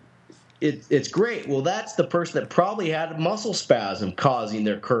neck. It's great. Well, that's the person that probably had a muscle spasm causing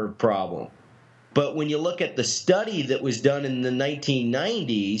their curve problem. But when you look at the study that was done in the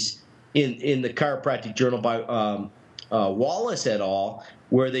 1990s in the Chiropractic Journal by Wallace et al.,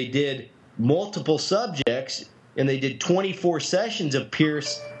 where they did multiple subjects and they did 24 sessions of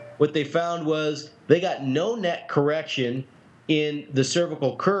Pierce, what they found was they got no net correction in the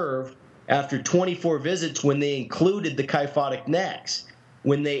cervical curve after 24 visits when they included the kyphotic necks.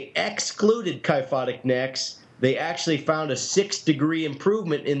 When they excluded kyphotic necks, they actually found a 6-degree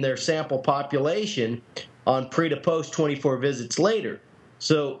improvement in their sample population on pre to post 24 visits later.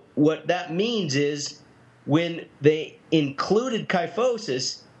 So what that means is when they included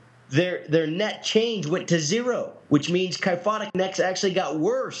kyphosis, their net change went to 0, which means kyphotic necks actually got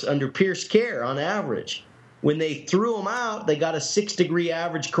worse under Pierce care on average. When they threw them out, they got a 6-degree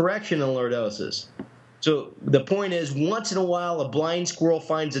average correction in lordosis. So the point is, once in a while, a blind squirrel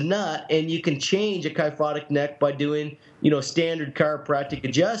finds a nut, and you can change a kyphotic neck by doing, standard chiropractic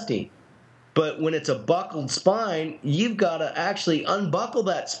adjusting. But when it's a buckled spine, you've got to actually unbuckle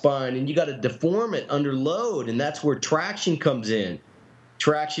that spine, and you got to deform it under load, and that's where traction comes in.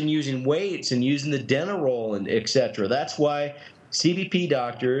 Traction using weights and using the Denarol and et cetera. That's why CBP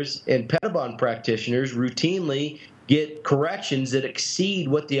doctors and Pedibond practitioners routinely get corrections that exceed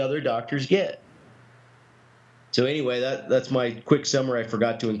what the other doctors get. So anyway, that's my quick summary I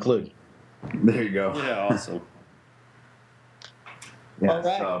forgot to include. There you go. Yeah, awesome. Yeah, all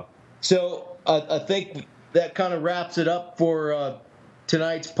right. So I think that kind of wraps it up for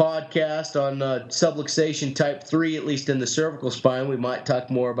tonight's podcast on subluxation type 3, at least in the cervical spine. We might talk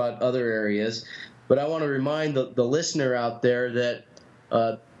more about other areas. But I want to remind the listener out there that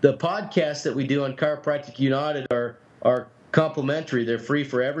the podcasts that we do on Chiropractic United are complimentary. They're free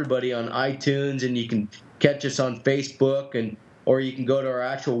for everybody on iTunes, and you can catch us on Facebook, or you can go to our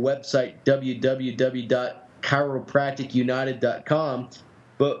actual website, www.chiropracticunited.com.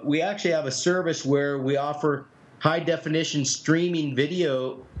 But we actually have a service where we offer high-definition streaming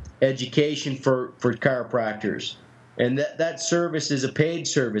video education for chiropractors. And that service is a paid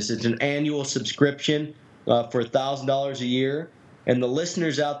service. It's an annual subscription for $1,000 a year. And the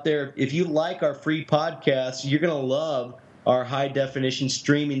listeners out there, if you like our free podcasts, you're going to love our high-definition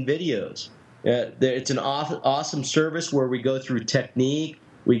streaming videos. It's an awesome service where we go through technique,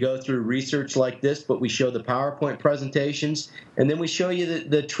 we go through research like this, but we show the PowerPoint presentations, and then we show you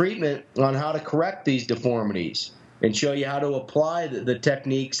the treatment on how to correct these deformities and show you how to apply the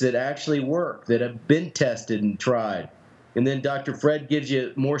techniques that actually work, that have been tested and tried. And then Dr. Fred gives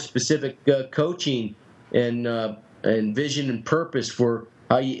you more specific coaching and vision and purpose for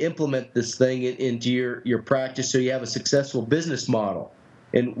how you implement this thing into your practice so you have a successful business model.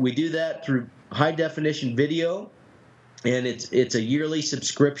 And we do that through high-definition video, and it's a yearly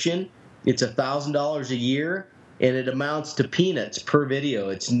subscription. It's $1,000 a year, and it amounts to peanuts per video.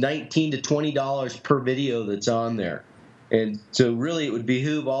 It's $19 to $20 per video that's on there. And so really it would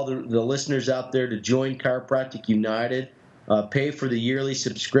behoove all the listeners out there to join Chiropractic United, pay for the yearly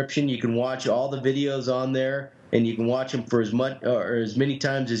subscription. You can watch all the videos on there, and you can watch them for as much or as many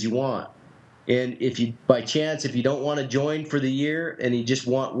times as you want. And if you, by chance, if you don't want to join for the year and you just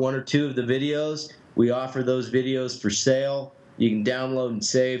want one or two of the videos, we offer those videos for sale. You can download and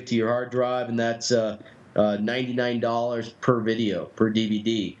save to your hard drive, and that's $99 per video, per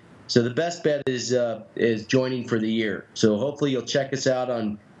DVD. So the best bet is joining for the year. So hopefully you'll check us out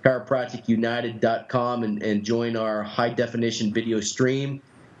on chiropracticunited.com and join our high-definition video stream.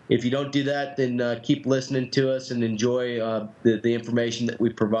 If you don't do that, then keep listening to us and enjoy the information that we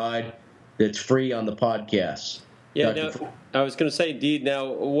provide that's free on the podcast. Yeah, now, I was going to say, Deed,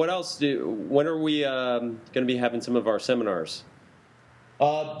 now, what else when are we going to be having some of our seminars?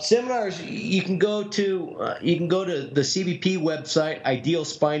 Seminars, you can go to the CBP website,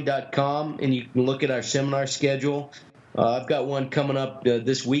 idealspine.com, and you can look at our seminar schedule. I've got one coming up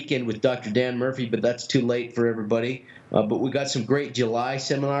this weekend with Dr. Dan Murphy, but that's too late for everybody. But we've got some great July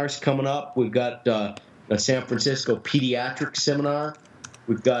seminars coming up. We've got a San Francisco pediatric seminar.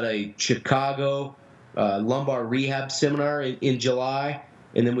 We've got a Chicago lumbar rehab seminar in July.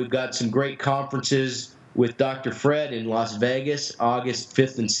 And then we've got some great conferences with Dr. Fred in Las Vegas, August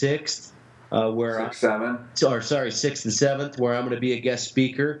 5th and 6th. 6th and 7th, where I'm going to be a guest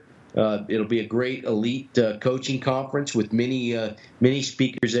speaker. It'll be a great elite coaching conference with many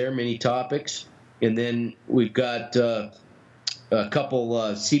speakers there, many topics. And then we've got a couple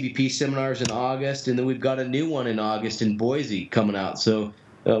CBP seminars in August, and then we've got a new one in August in Boise coming out. So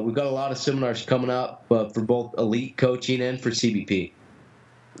we've got a lot of seminars coming up for both elite coaching and for CBP.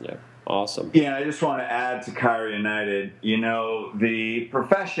 Yeah, awesome. Yeah, I just want to add to Chiro United, the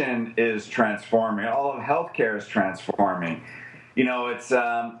profession is transforming. All of healthcare is transforming. It's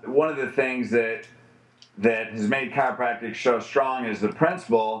one of the things that has made chiropractic so strong is the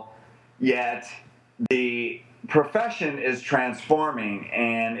principle, yet the profession is transforming,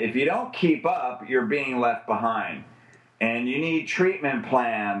 and if you don't keep up, you're being left behind. And you need treatment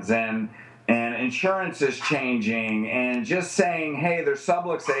plans, and insurance is changing, and just saying, hey, they're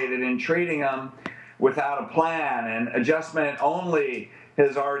subluxated, and treating them without a plan, and adjustment only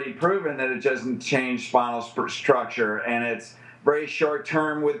has already proven that it doesn't change spinal structure, and it's very short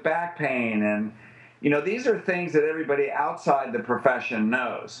term with back pain. And these are things that everybody outside the profession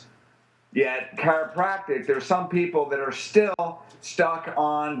knows. Yet chiropractic, there's some people that are still stuck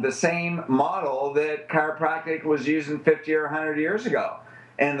on the same model that chiropractic was using 50 or 100 years ago.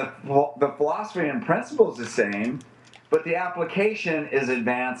 And the philosophy and principle is the same, but the application is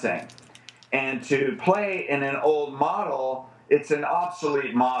advancing. And to play in an old model, it's an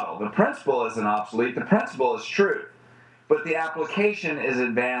obsolete model. The principle isn't obsolete, the principle is truth. But the application is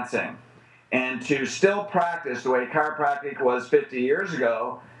advancing. And to still practice the way chiropractic was 50 years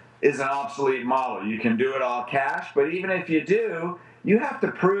ago is an obsolete model. You can do it all cash, but even if you do, you have to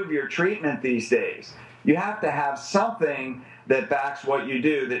prove your treatment these days. You have to have something that backs what you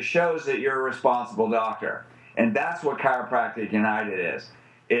do, that shows that you're a responsible doctor. And that's what Chiropractic United is.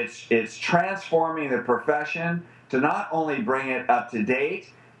 It's transforming the profession to not only bring it up to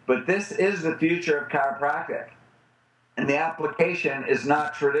date, but this is the future of chiropractic. And the application is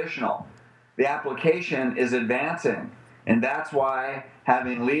not traditional. The application is advancing. And that's why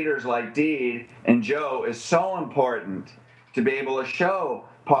having leaders like Deed and Joe is so important, to be able to show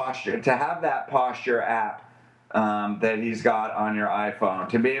posture, to have that posture app that he's got on your iPhone,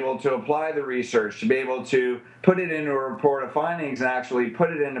 to be able to apply the research, to be able to put it into a report of findings and actually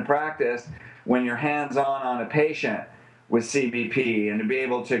put it into practice when you're hands-on a patient with CBP, and to be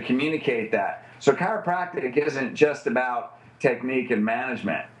able to communicate that. So chiropractic isn't just about technique and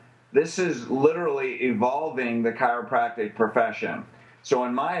management. This is literally evolving the chiropractic profession. So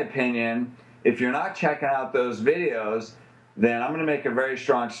in my opinion, if you're not checking out those videos, then I'm going to make a very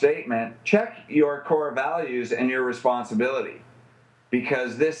strong statement. Check your core values and your responsibility,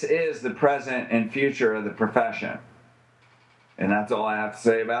 because this is the present and future of the profession. And that's all I have to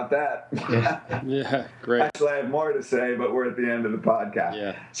say about that. Yeah, great. Actually, I have more to say, but we're at the end of the podcast.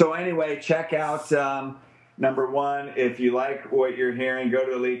 Yeah. So anyway, check out, number one, if you like what you're hearing, go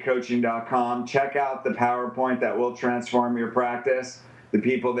to elitecoaching.com. Check out the PowerPoint that will transform your practice. The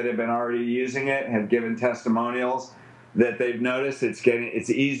people that have been already using it have given testimonials that they've noticed it's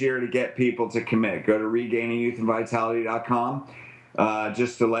easier to get people to commit. Go to regainingyouthandvitality.com.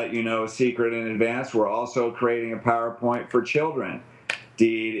 Just to let you know a secret in advance, we're also creating a PowerPoint for children.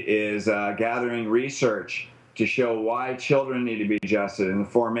 Deed is gathering research to show why children need to be adjusted and the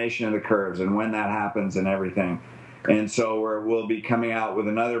formation of the curves and when that happens and everything. And so we'll be coming out with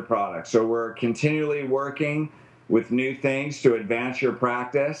another product. So we're continually working with new things to advance your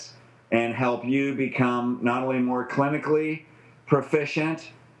practice and help you become not only more clinically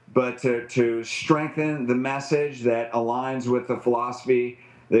proficient, but to strengthen the message that aligns with the philosophy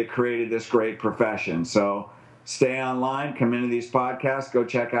that created this great profession. So stay online, come into these podcasts, go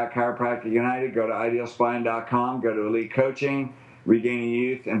check out Chiropractic United, go to idealspine.com, go to Elite Coaching, Regaining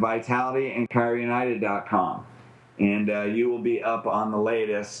Youth and Vitality, and chirounited.com. And you will be up on the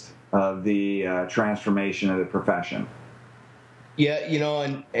latest of the transformation of the profession. Yeah,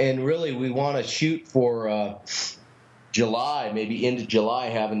 and really we want to shoot for July, maybe into July,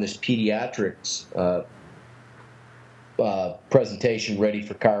 having this pediatrics presentation ready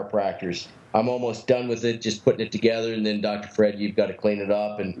for chiropractors. I'm almost done with it, just putting it together, and then Dr. Fred, you've got to clean it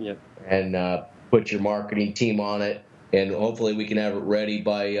up and put your marketing team on it, and hopefully we can have it ready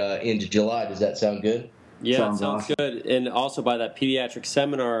by into July. Does that sound good? Yeah, sounds awesome. Good. And also by that pediatric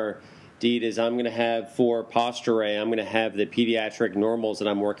seminar, Deed, is I'm going to have for Posture I'm going to have the pediatric normals that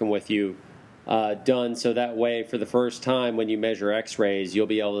I'm working with you done, so that way for the first time when you measure x-rays, you'll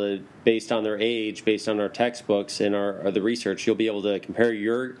be able to, based on their age, based on our textbooks and the research, you'll be able to compare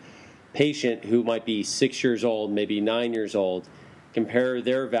your patient who might be 6 years old, maybe 9 years old, compare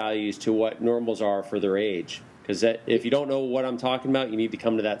their values to what normals are for their age. Because if you don't know what I'm talking about, you need to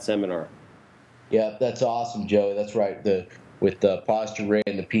come to that seminar. Yeah, that's awesome, Joe. That's right. With the Posture Ray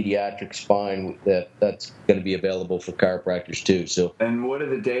and the pediatric spine, that's going to be available for chiropractors too. So. And what are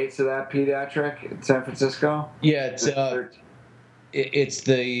the dates of that pediatric in San Francisco? Yeah, it's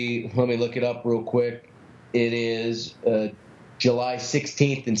the. Let me look it up real quick. It is July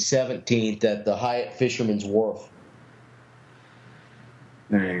 16th and 17th at the Hyatt Fisherman's Wharf.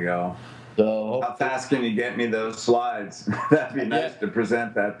 There you go. So how fast can you get me those slides? That'd be nice to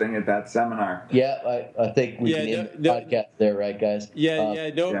present that thing at that seminar. Yeah, I think we can end the podcast there, right, guys?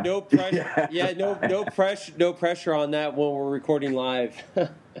 No pressure. No pressure. No pressure on that when we're recording live.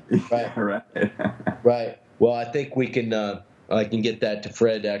 Right. Well, I think we can. I can get that to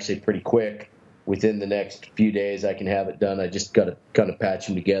Fred actually pretty quick. Within the next few days, I can have it done. I just got to kind of patch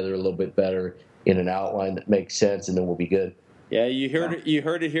them together a little bit better in an outline that makes sense, and then we'll be good. Yeah, you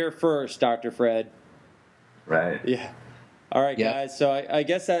heard it here first, Dr. Fred. Right. Yeah. All right, guys. So I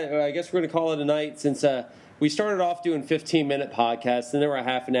guess we're going to call it a night since we started off doing 15-minute podcasts, and then we're at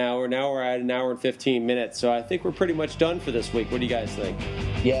half an hour. Now we're at an hour and 15 minutes. So I think we're pretty much done for this week. What do you guys think?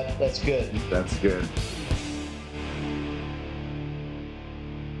 Yeah, that's good. That's good.